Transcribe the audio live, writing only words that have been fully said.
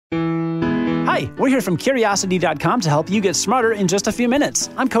Hi, we're here from Curiosity.com to help you get smarter in just a few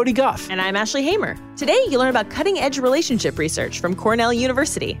minutes. I'm Cody Goff. And I'm Ashley Hamer. Today, you'll learn about cutting-edge relationship research from Cornell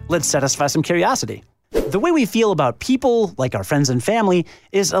University. Let's satisfy some curiosity. The way we feel about people, like our friends and family,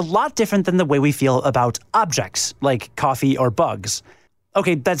 is a lot different than the way we feel about objects, like coffee or bugs.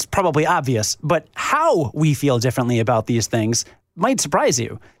 Okay, that's probably obvious, but how we feel differently about these things might surprise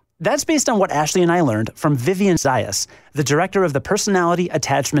you. That's based on what Ashley and I learned from Vivian Zayas, the director of the Personality,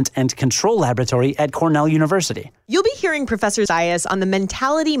 Attachment, and Control Laboratory at Cornell University. You'll be hearing Professor Zayas on the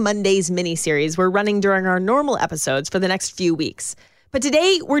Mentality Mondays mini-series we're running during our normal episodes for the next few weeks. But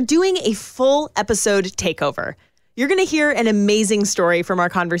today, we're doing a full episode takeover. You're going to hear an amazing story from our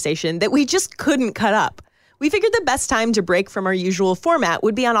conversation that we just couldn't cut up. We figured the best time to break from our usual format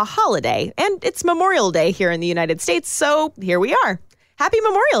would be on a holiday, and it's Memorial Day here in the United States, so here we are. Happy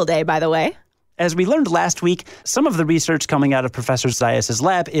Memorial Day, by the way. As we learned last week, some of the research coming out of Professor Zayas'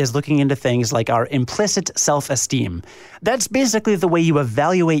 lab is looking into things like our implicit self-esteem. That's basically the way you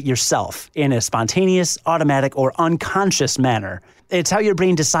evaluate yourself in a spontaneous, automatic, or unconscious manner. It's how your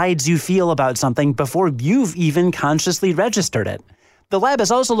brain decides you feel about something before you've even consciously registered it. The lab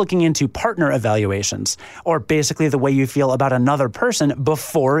is also looking into partner evaluations, or basically the way you feel about another person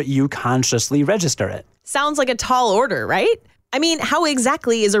before you consciously register it. Sounds like a tall order, right? I mean, how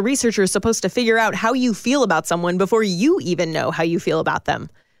exactly is a researcher supposed to figure out how you feel about someone before you even know how you feel about them?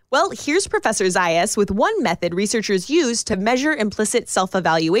 Well, here's Professor Zayas with one method researchers use to measure implicit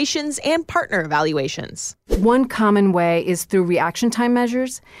self-evaluations and partner evaluations. One common way is through reaction time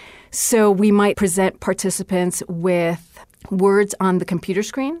measures. So we might present participants with words on the computer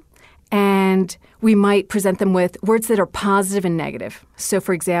screen, and we might present them with words that are positive and negative. So,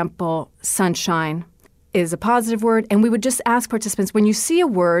 for example, sunshine is a positive word, and we would just ask participants, when you see a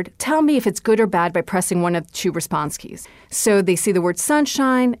word, tell me if it's good or bad by pressing one of the two response keys. So they see the word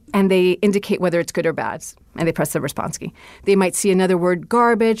sunshine, and they indicate whether it's good or bad, and they press the response key. They might see another word,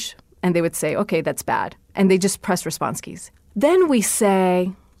 garbage, and they would say, okay, that's bad, and they just press response keys. Then we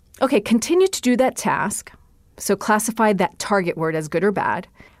say, okay, continue to do that task, so classify that target word as good or bad,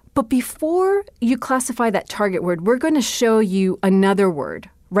 but before you classify that target word, we're going to show you another word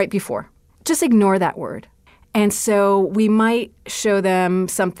right before. Just ignore that word. And so we might show them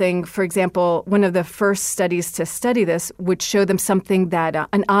something, for example, one of the first studies to study this would show them something that,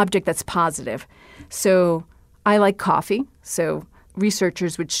 an object that's positive. So I like coffee, so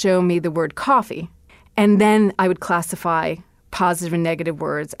researchers would show me the word coffee, and then I would classify positive and negative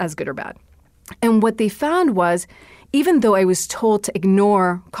words as good or bad. And what they found was, even though I was told to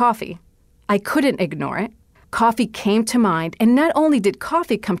ignore coffee, I couldn't ignore it. Coffee came to mind, and not only did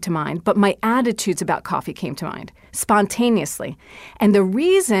coffee come to mind, but my attitudes about coffee came to mind spontaneously. And the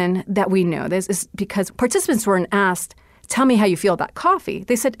reason that we know this is because participants weren't asked, tell me how you feel about coffee.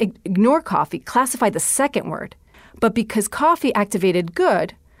 They said, ignore coffee, classify the second word. But because coffee activated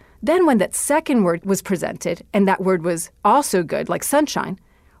good, then when that second word was presented, and that word was also good, like sunshine,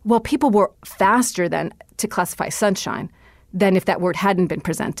 well, people were faster then to classify sunshine than if that word hadn't been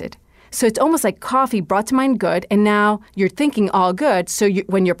presented. So it's almost like coffee brought to mind good, and now you're thinking all good. So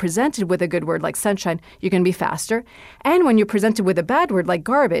when you're presented with a good word like sunshine, you're going to be faster. And when you're presented with a bad word like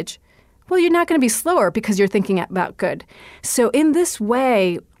garbage, well, you're not going to be slower because you're thinking about good. So in this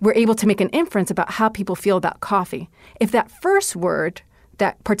way, we're able to make an inference about how people feel about coffee. If that first word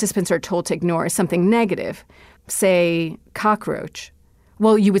that participants are told to ignore is something negative, say cockroach,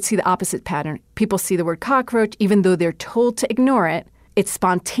 well, you would see the opposite pattern. People see the word cockroach, even though they're told to ignore it. It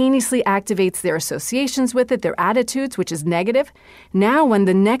spontaneously activates their associations with it, their attitudes, which is negative. Now, when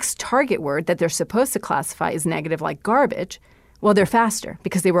the next target word that they're supposed to classify is negative, like garbage, well, they're faster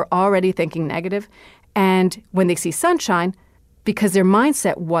because they were already thinking negative. And when they see sunshine, because their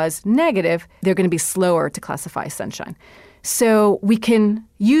mindset was negative, they're going to be slower to classify sunshine. So we can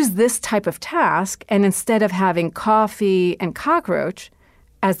use this type of task, and instead of having coffee and cockroach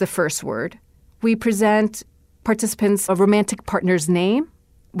as the first word, we present participants a romantic partner's name.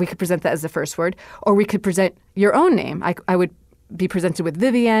 We could present that as the first word, or we could present your own name. I would be presented with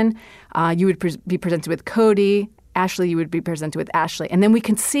Vivian. You would be presented with Cody. Ashley, you would be presented with Ashley. And then we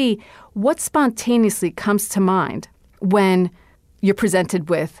can see what spontaneously comes to mind when you're presented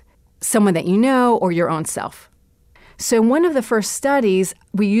with someone that you know or your own self. So in one of the first studies,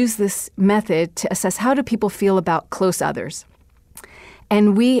 we use this method to assess how do people feel about close others.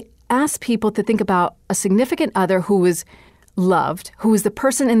 And we ask people to think about a significant other who was loved, who was the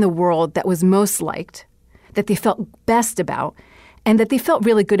person in the world that was most liked, that they felt best about, and that they felt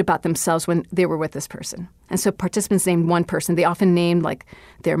really good about themselves when they were with this person. And so participants named one person. They often named like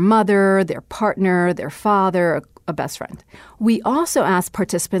their mother, their partner, their father, a best friend. We also asked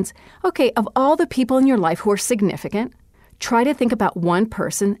participants, okay, of all the people in your life who are significant, try to think about one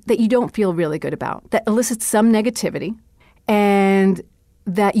person that you don't feel really good about, that elicits some negativity, and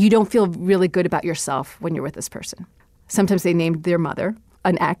that you don't feel really good about yourself when you're with this person. Sometimes they named their mother,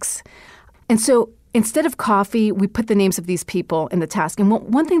 an ex. And so instead of coffee, we put the names of these people in the task. And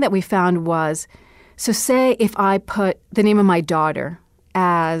one thing that we found was, so say if I put the name of my daughter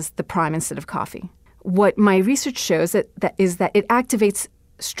as the prime instead of coffee, what my research shows is that it activates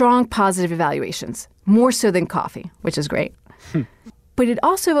strong positive evaluations, more so than coffee, which is great. But it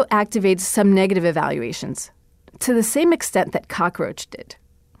also activates some negative evaluations to the same extent that cockroach did.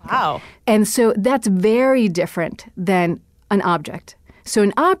 Wow. And so that's very different than an object. So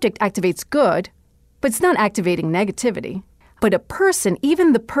an object activates good, but it's not activating negativity. But a person,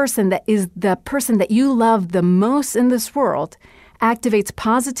 even the person that is the person that you love the most in this world, activates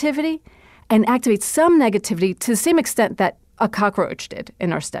positivity and activates some negativity to the same extent that a cockroach did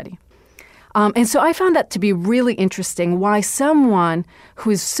in our study. And so I found that to be really interesting, why someone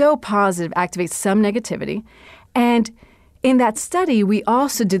who is so positive activates some negativity. And in that study, we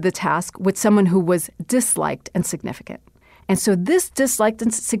also did the task with someone who was disliked and significant. And so this disliked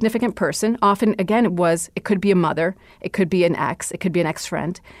and significant person, often, again, it could be a mother, it could be an ex, it could be an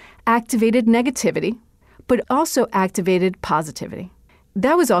ex-friend, activated negativity, but also activated positivity.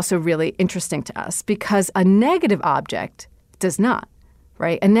 That was also really interesting to us because a negative object does not,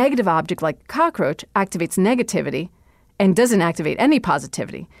 right? A negative object like cockroach activates negativity and doesn't activate any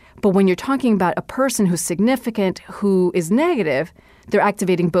positivity. But when you're talking about a person who's significant, who is negative, they're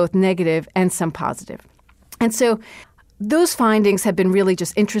activating both negative and some positive. And so those findings have been really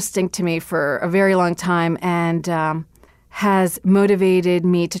just interesting to me for a very long time and has motivated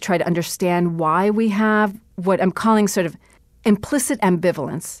me to try to understand why we have what I'm calling sort of implicit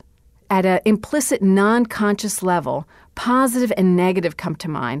ambivalence. At an implicit non-conscious level, positive and negative come to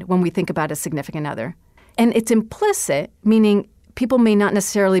mind when we think about a significant other. And it's implicit, meaning people may not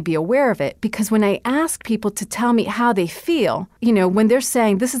necessarily be aware of it, because when I ask people to tell me how they feel, when they're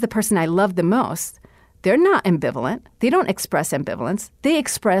saying, this is the person I love the most, they're not ambivalent. They don't express ambivalence. They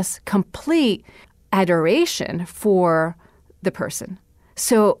express complete adoration for the person.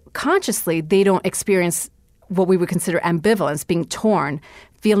 So consciously, they don't experience what we would consider ambivalence, being torn,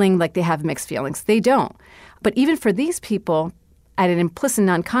 feeling like they have mixed feelings. They don't. But even for these people, at an implicit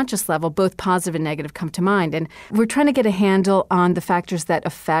non-conscious level, both positive and negative come to mind. And we're trying to get a handle on the factors that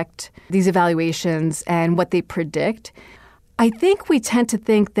affect these evaluations and what they predict. I think we tend to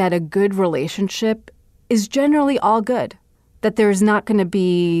think that a good relationship is generally all good, that there's not going to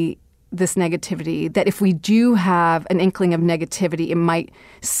be this negativity, that if we do have an inkling of negativity, it might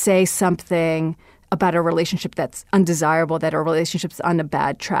say something about a relationship that's undesirable, that our relationship's on a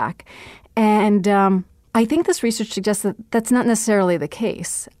bad track. And I think this research suggests that that's not necessarily the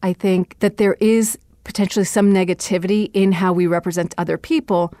case. I think that there is potentially some negativity in how we represent other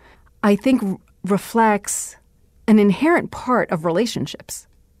people, I think reflects an inherent part of relationships.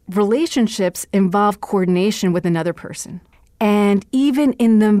 Relationships involve coordination with another person. And even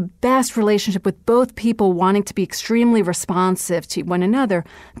in the best relationship with both people wanting to be extremely responsive to one another,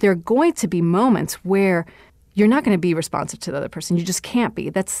 there are going to be moments where you're not going to be responsive to the other person. You just can't be.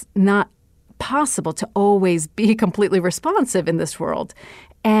 That's not possible to always be completely responsive in this world.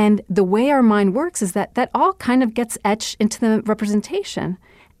 And the way our mind works is that all kind of gets etched into the representation.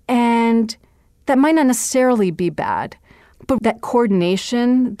 And that might not necessarily be bad. But that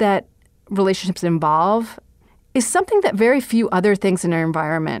coordination that relationships involve is something that very few other things in our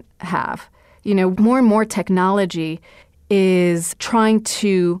environment have. More and more technology is trying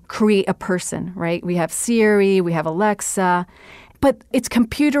to create a person, right? We have Siri, we have Alexa, but it's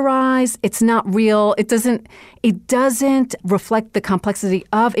computerized, it's not real, it doesn't reflect the complexity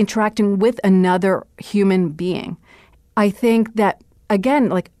of interacting with another human being. I think that,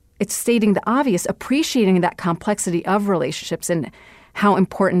 again, it's stating the obvious, appreciating that complexity of relationships and how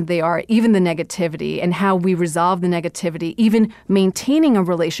important they are, even the negativity, and how we resolve the negativity, even maintaining a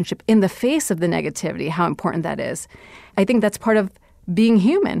relationship in the face of the negativity, how important that is. I think that's part of being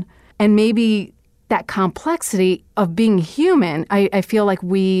human. And maybe that complexity of being human, I feel like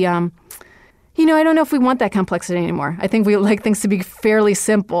we, I don't know if we want that complexity anymore. I think we like things to be fairly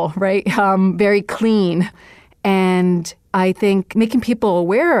simple, right? Very clean. And I think making people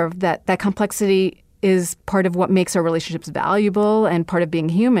aware of that complexity is part of what makes our relationships valuable and part of being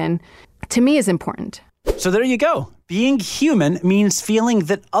human, to me, is important. So there you go. Being human means feeling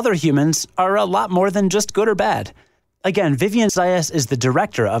that other humans are a lot more than just good or bad. Again, Vivian Zayas is the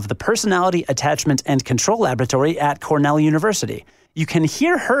director of the Personality, Attachment, and Control Laboratory at Cornell University. You can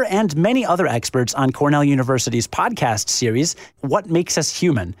hear her and many other experts on Cornell University's podcast series, What Makes Us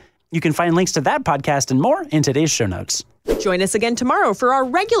Human. You can find links to that podcast and more in today's show notes. Join us again tomorrow for our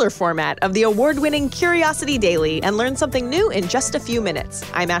regular format of the award-winning Curiosity Daily and learn something new in just a few minutes.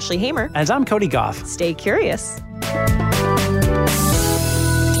 I'm Ashley Hamer. And I'm Cody Goff. Stay curious.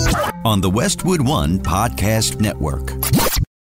 On the Westwood One Podcast Network.